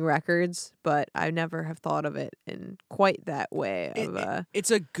engineering records, but I never have thought of it in quite that way.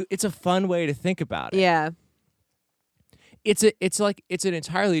 it's a fun way to think about it. Yeah. It's an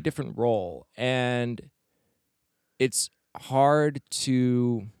entirely different role, and it's hard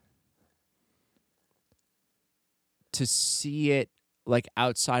to see it like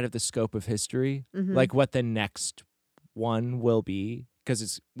outside of the scope of history, Mhm. like what the next one will be, because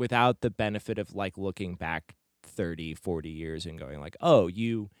it's without the benefit of like looking back 30, 40 years and going like, oh,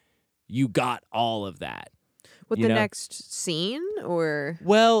 you got all of that. What, you the know? next scene or?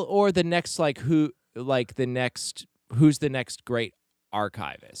 Well, or the next who's the next great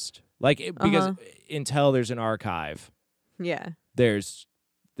archivist? Because until there's an archive, Yeah. there's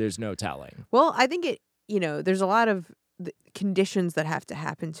no telling. Well, I think there's a lot of conditions that have to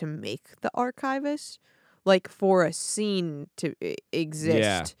happen to make the archivist, like for a scene to exist.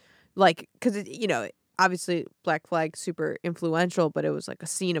 Yeah. Like, because, obviously Black Flag super influential, but it was like a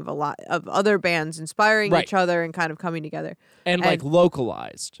scene of a lot of other bands inspiring Right. each other and kind of coming together. And like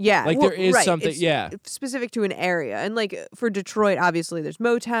localized. Yeah. Like well, there is right. something, It's yeah. specific to an area. And like for Detroit, obviously there's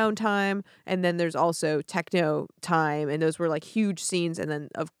Motown time, and then there's also techno time, and those were like huge scenes. And then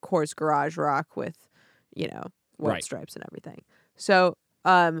of course garage rock with, White Right. Stripes and everything. So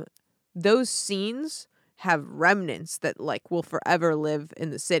those scenes have remnants that like will forever live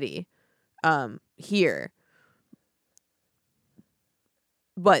in the city here.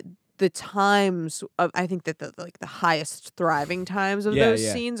 But the times of, I think that the highest thriving times of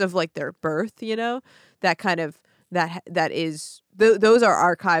those scenes of like their birth, that kind of that is those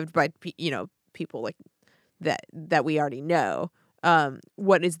are archived by people like that we already know.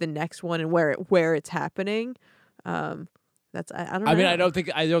 What is the next one and where it's happening? That's I don't know. I mean, I don't think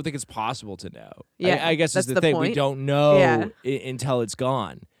it's possible to know. Yeah, I guess that's is the the thing. We point. don't know Yeah. Until it's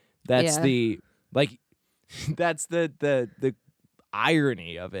gone. That's Yeah. the that's the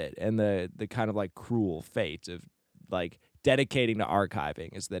irony of it, and the kind of like cruel fate of like dedicating to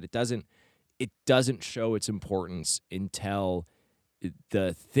archiving is that it doesn't show its importance until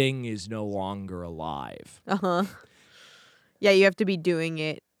the thing is no longer alive. Yeah, you have to be doing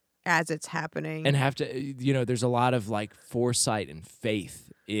it as it's happening. And have to, there's a lot of like foresight and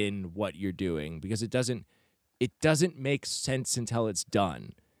faith in what you're doing, because it doesn't make sense until it's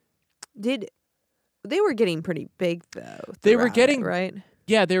done. They were getting pretty big though. They were throughout getting it, right.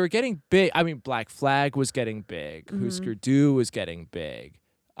 Yeah, they were getting big. I mean, Black Flag was getting big. Mm-hmm. Husker Du was getting big.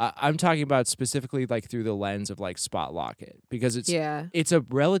 I'm talking about specifically like through the lens of like Spot Lockett, because it's a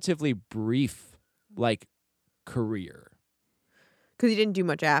relatively brief like career. Because he didn't do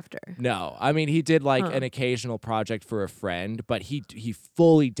much after. No, I mean he did like an occasional project for a friend, but he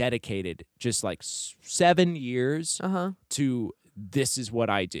fully dedicated just like 7 years to this is what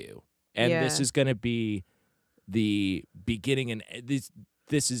I do, and this is going to be the beginning and this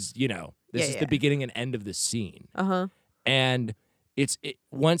is the beginning and end of the scene. And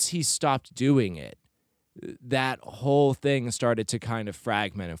once he stopped doing it, that whole thing started to kind of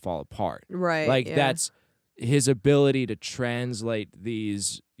fragment and fall apart. Right. Like yeah. that's his ability to translate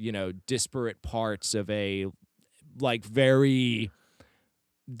these, disparate parts of a like very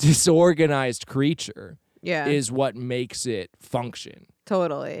disorganized creature is what makes it function.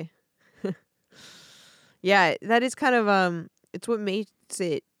 Totally. Yeah, that is kind of it's what makes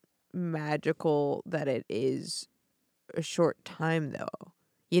it magical that it is a short time though.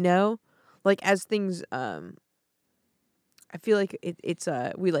 You know? Like as things I feel like it's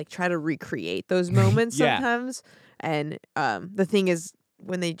we like try to recreate those moments Yeah. sometimes, and the thing is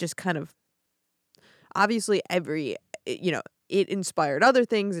when they just kind of obviously it inspired other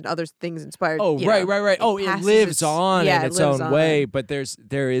things and other things inspired. Oh, right. Oh, it passes lives on in it its lives own way, on. but there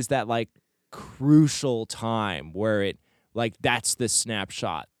is that like crucial time where it like that's the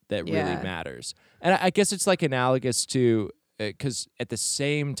snapshot that really Yeah. matters. And I guess it's like analogous to because at the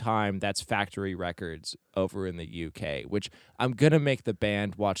same time that's Factory Records over in the UK, which I'm gonna make the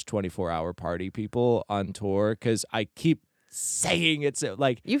band watch 24 Hour Party People on tour because I keep saying it's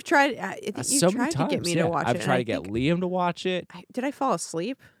like You've tried. I think you've so many tried times. to get me yeah. to watch I've it. tried to get Liam to watch it. Did I fall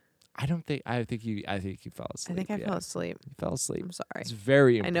asleep? I think you fell asleep. I think I yeah. fell asleep. You fell asleep. I'm sorry. It's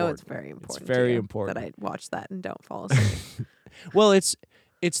very I important. know it's very important. It's very to you important. that I watch that and don't fall asleep. Well, it's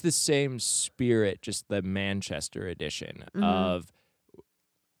the same spirit, just the Manchester edition of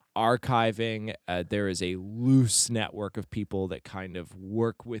archiving. There is a loose network of people that kind of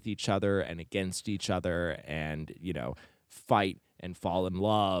work with each other and against each other, and fight and fall in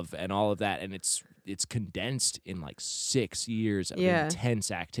love and all of that, and it's condensed in like 6 years of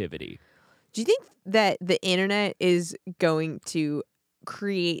intense activity. Do you think that the internet is going to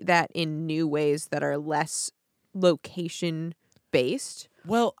create that in new ways that are less location based?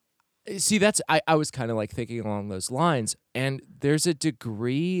 Well, see, that's I was kind of like thinking along those lines, and there's a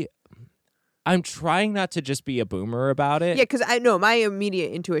degree. I'm trying not to just be a boomer about it. Yeah, because I know my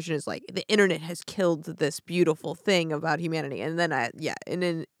immediate intuition is like the internet has killed this beautiful thing about humanity, and then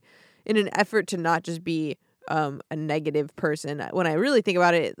in an effort to not just be a negative person, when I really think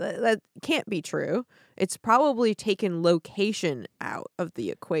about it, that can't be true. It's probably taken location out of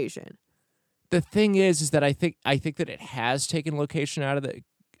the equation. The thing is that I think that it has taken location out of the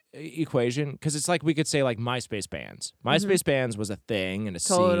equation because it's like we could say like MySpace bands. MySpace bands was a thing and a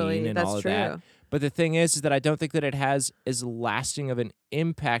scene and all of that. But the thing is that I don't think that it has as lasting of an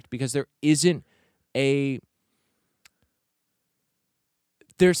impact because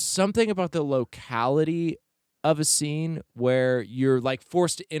there's something about the locality of a scene where you're like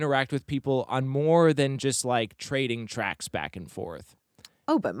forced to interact with people on more than just like trading tracks back and forth.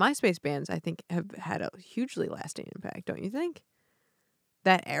 Oh, but MySpace bands, I think, have had a hugely lasting impact, don't you think?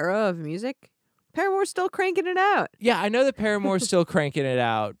 That era of music, Paramore's still cranking it out. Yeah, I know that Paramore's still cranking it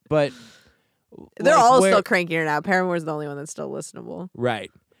out, but they're all still cranking it out. Paramore's the only one that's still listenable. Right.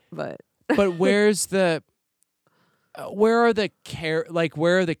 But where are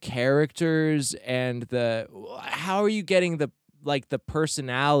the characters and how are you getting the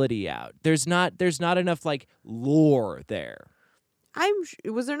personality out? There's not enough like lore there.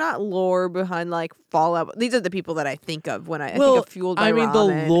 Was there not lore behind like Fall Out? These are the people that I think of when I think of Fueled by Ramen.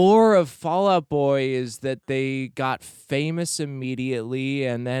 The lore of Fall Out Boy is that they got famous immediately,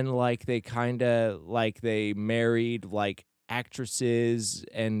 and then like they kind of like they married like actresses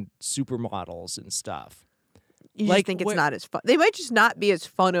and supermodels and stuff. You just think it's not as fun. They might just not be as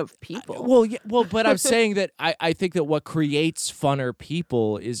fun of people. But I'm saying that I think that what creates funner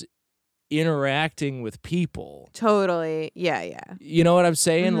people is interacting with people. Totally. Yeah. You know what I'm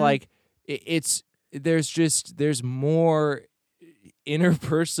saying? Like there's more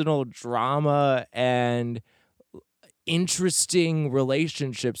interpersonal drama and interesting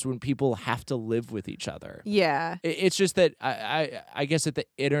relationships when people have to live with each other. Yeah. It's just that I guess that the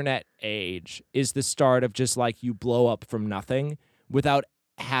internet age is the start of just like you blow up from nothing without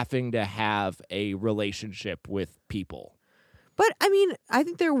having to have a relationship with people. But I mean, I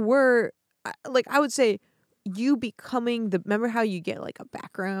think there were like I would say you becoming remember how you get like a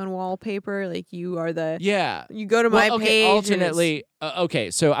background wallpaper, like you are you go to my page alternately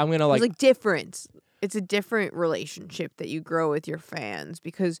so I'm gonna like different. It's a different relationship that you grow with your fans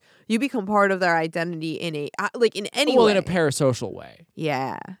because you become part of their identity in a in any way. In a parasocial way.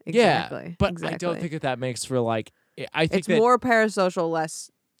 Yeah, exactly. Yeah, but I don't think that makes for like I think it's more parasocial,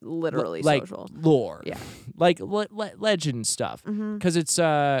 less literally like social lore. Yeah, like legend stuff because it's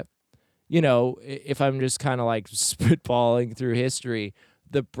if I'm just kind of like spitballing through history,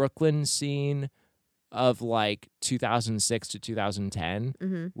 the Brooklyn scene of like 2006 to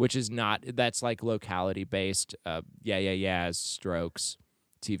 2010, which is that's like locality based. Strokes,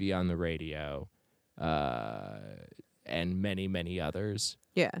 TV on the Radio, and many, many others.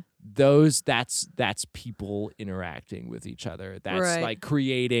 Yeah. That's people interacting with each other. That's like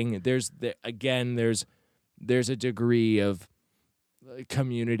creating. There's a degree of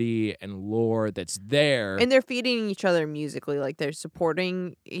community and lore that's there, and they're feeding each other musically. Like they're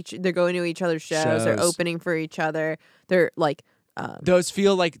supporting they're going to each other's shows. They're opening for each other. They're like those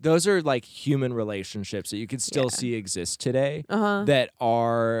feel like those are like human relationships that you can still see exist today that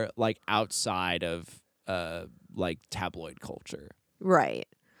are like outside of like tabloid culture. Right.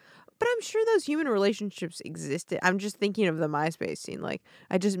 But I'm sure those human relationships existed. I'm just thinking of the MySpace scene. Like,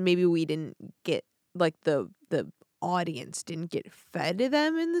 maybe we didn't get, like, the audience didn't get fed to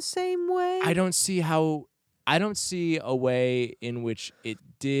them in the same way. I don't see a way in which it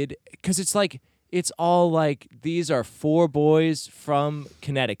did, because it's all like, these are 4 boys from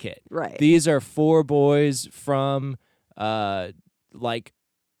Connecticut. Right. These are 4 boys from like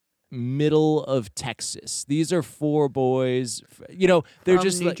middle of Texas. These are 4 boys, they're From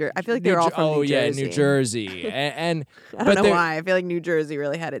just like I feel like they're all from New Jersey. New Jersey. and I don't know why. I feel like New Jersey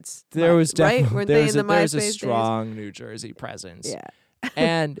really had its there was right? definitely Weren't they in the there's a MySpace strong New Jersey presence. days? Yeah.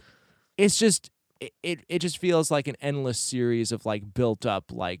 And it's just it just feels like an endless series of like built up,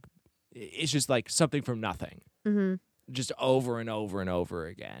 like it's just like something from nothing. Mm-hmm. Just over and over and over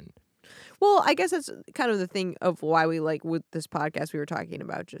again. Well, I guess that's kind of the thing of why we like with this podcast we were talking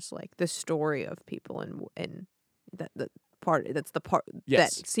about just like the story of people and the part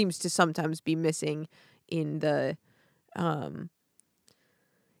Yes. that seems to sometimes be missing in the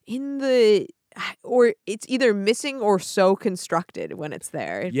or it's either missing or so constructed when it's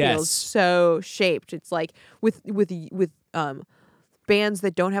there. It Yes. feels so shaped. It's like with bands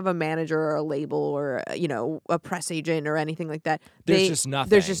that don't have a manager or a label or a press agent or anything like that. There's just nothing.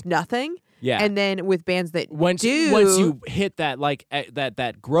 There's just nothing. Yeah. And then with bands that once you hit that like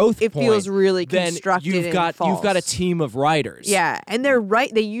that growth it point, feels really then constructed. you've got a team of writers. Yeah, and they're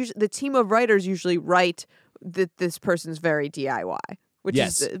right. The team of writers usually write that this person's very DIY, which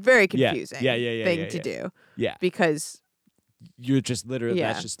Yes. is a very confusing Yeah, thing to do. Yeah. Because You're just literally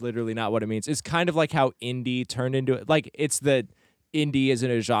that's just literally not what it means. It's kind of like how indie turned into it. Like it's the indie isn't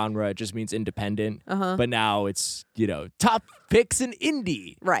a genre, it just means independent. But now it's, top picks in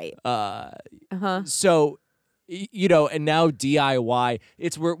indie. right. So, and now DIY,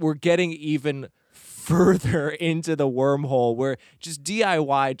 we're getting even further into the wormhole where just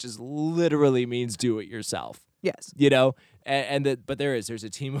DIY just literally means do it yourself. Yes. But there's a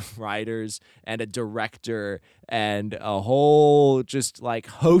team of writers and a director and a whole just like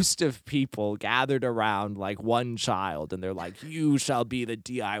host of people gathered around like one child, and they're like, you shall be the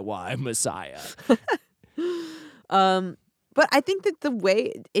DIY messiah. But I think that the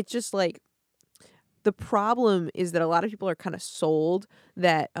way it's just like the problem is that a lot of people are kind of sold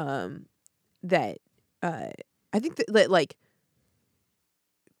that I think that like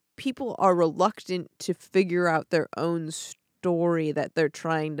people are reluctant to figure out their own story that they're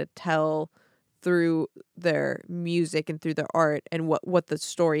trying to tell through their music and through their art, and what the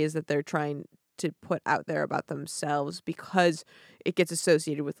story is that they're trying to put out there about themselves, because it gets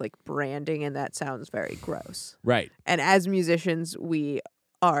associated with like branding, and that sounds very gross. Right. And as musicians, we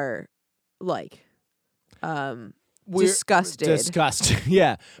are like disgusted.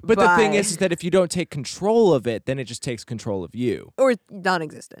 Yeah. But the thing is that if you don't take control of it, then it just takes control of you. Or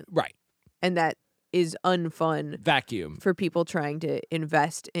non-existent. Right. And that is unfun. Vacuum. For people trying to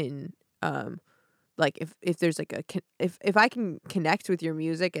invest in like if there's like if I can connect with your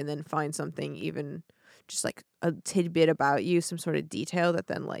music and then find something, even just like a tidbit about you, some sort of detail that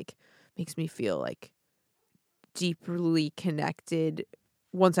then like makes me feel like deeply connected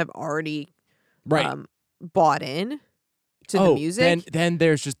once I've already bought in to the music. Then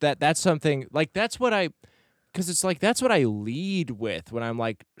there's just that's something like that's what I lead with when I'm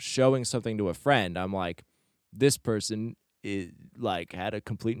like showing something to a friend. I'm like, this person like had a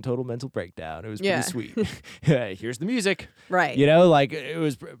complete and total mental breakdown. It was pretty sweet. Here's the music. Right. Like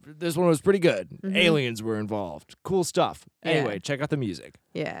this one was pretty good. Mm-hmm. Aliens were involved. Cool stuff. Anyway, check out the music.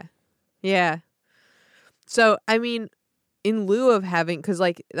 Yeah. Yeah. So, I mean, in lieu of having, because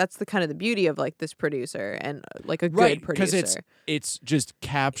like that's the kind of the beauty of like this producer and like a good producer. Because it's just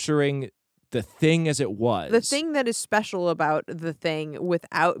capturing the thing as it was. The thing that is special about the thing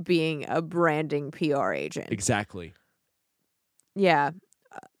without being a branding PR agent. Exactly. Yeah.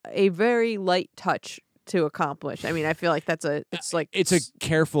 A very light touch to accomplish. I mean, I feel like it's a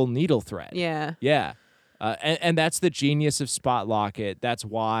careful needle thread. Yeah. Yeah. And that's the genius of Spot Locket. That's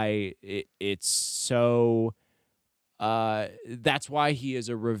why it's so that's why he is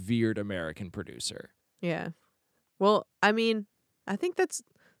a revered American producer. Yeah. Well, I mean, I think this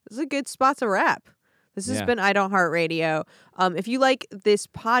is a good spot to wrap. This has been I Don't Heart Radio. If you like this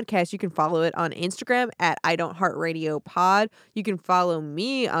podcast, you can follow it on Instagram at I Don't Heart Radio Pod. You can follow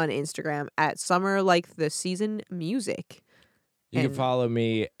me on Instagram at Summer Like the Season Music. You can follow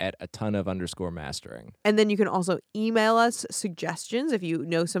me at a ton of _mastering. And then you can also email us suggestions if you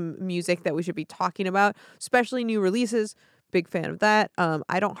know some music that we should be talking about, especially new releases. Big fan of that.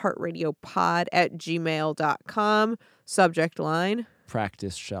 I don't heart radio pod at gmail.com. Subject line.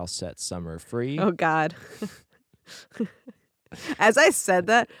 Practice shall set summer free. Oh, God. As I said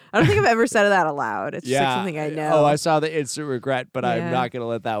that, I don't think I've ever said that aloud. It's just like something I know. Oh, I saw the instant regret, but I'm Yeah. not going to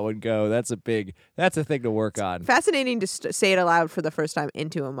let that one go. That's a thing to work on. Fascinating to say it aloud for the first time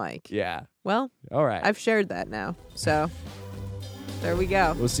into a mic. Yeah. Well, All right. I've shared that now. So there we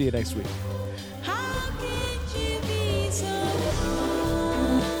go. We'll see you next week.